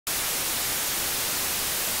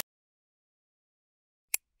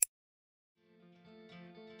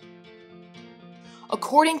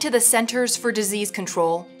According to the Centers for Disease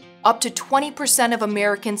Control, up to 20% of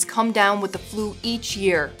Americans come down with the flu each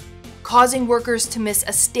year, causing workers to miss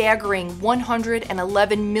a staggering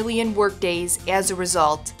 111 million workdays as a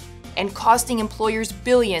result, and costing employers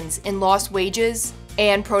billions in lost wages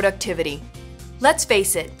and productivity. Let's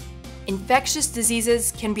face it, infectious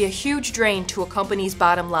diseases can be a huge drain to a company's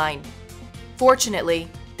bottom line. Fortunately,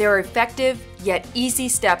 there are effective yet easy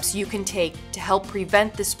steps you can take to help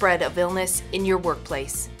prevent the spread of illness in your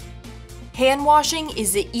workplace. Hand washing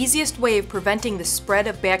is the easiest way of preventing the spread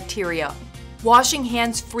of bacteria. Washing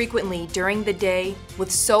hands frequently during the day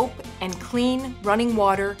with soap and clean, running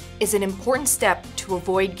water is an important step to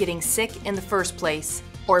avoid getting sick in the first place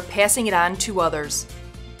or passing it on to others.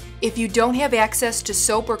 If you don't have access to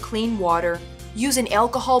soap or clean water, use an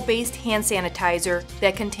alcohol-based hand sanitizer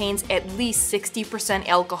that contains at least 60%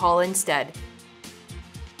 alcohol instead.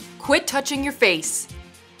 Quit touching your face.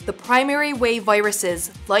 The primary way viruses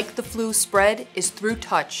like the flu spread is through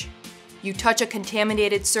touch. You touch a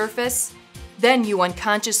contaminated surface, then you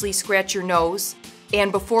unconsciously scratch your nose, and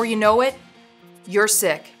before you know it, you're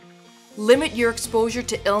sick. Limit your exposure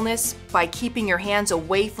to illness by keeping your hands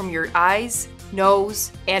away from your eyes,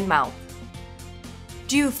 nose, and mouth.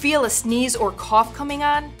 Do you feel a sneeze or cough coming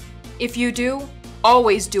on? If you do,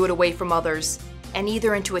 always do it away from others, and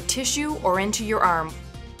either into a tissue or into your arm.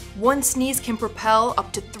 One sneeze can propel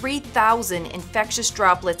up to 3,000 infectious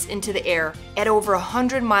droplets into the air at over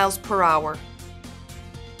 100 miles per hour.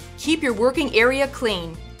 Keep your working area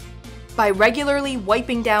clean. By regularly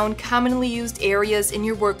wiping down commonly used areas in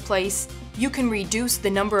your workplace, you can reduce the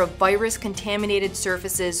number of virus-contaminated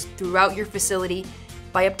surfaces throughout your facility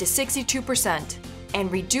by up to 62%. And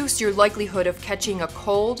reduce your likelihood of catching a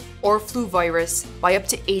cold or flu virus by up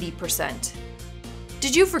to 80%.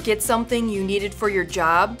 Did you forget something you needed for your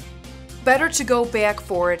job? Better to go back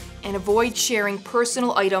for it and avoid sharing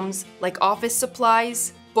personal items like office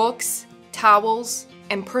supplies, books, towels,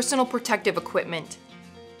 and personal protective equipment.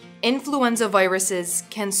 Influenza viruses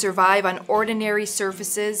can survive on ordinary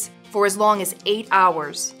surfaces for as long as 8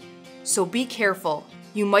 hours, so be careful.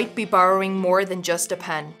 You might be borrowing more than just a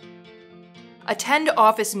pen. Attend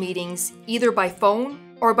office meetings either by phone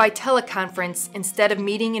or by teleconference instead of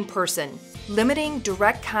meeting in person. Limiting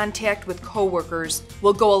direct contact with coworkers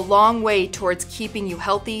will go a long way towards keeping you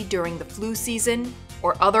healthy during the flu season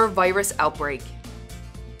or other virus outbreak.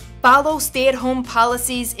 Follow stay-at-home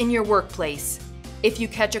policies in your workplace. If you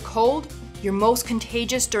catch a cold, you're most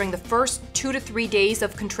contagious during the first 2 to 3 days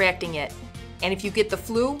of contracting it. And if you get the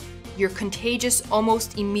flu, you're contagious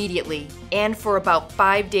almost immediately and for about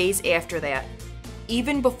 5 days after that.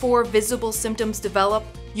 Even before visible symptoms develop,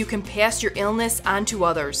 you can pass your illness on to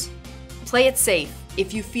others. Play it safe.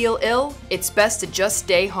 If you feel ill, it's best to just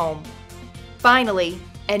stay home. Finally,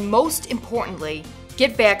 and most importantly,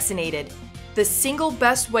 get vaccinated. The single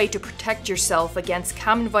best way to protect yourself against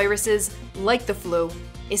common viruses like the flu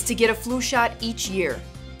is to get a flu shot each year.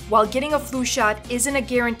 While getting a flu shot isn't a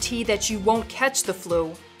guarantee that you won't catch the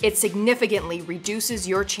flu, it significantly reduces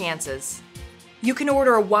your chances. You can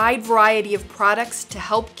order a wide variety of products to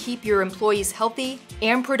help keep your employees healthy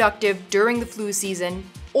and productive during the flu season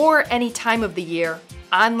or any time of the year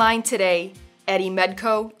online today at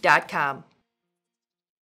emedco.com.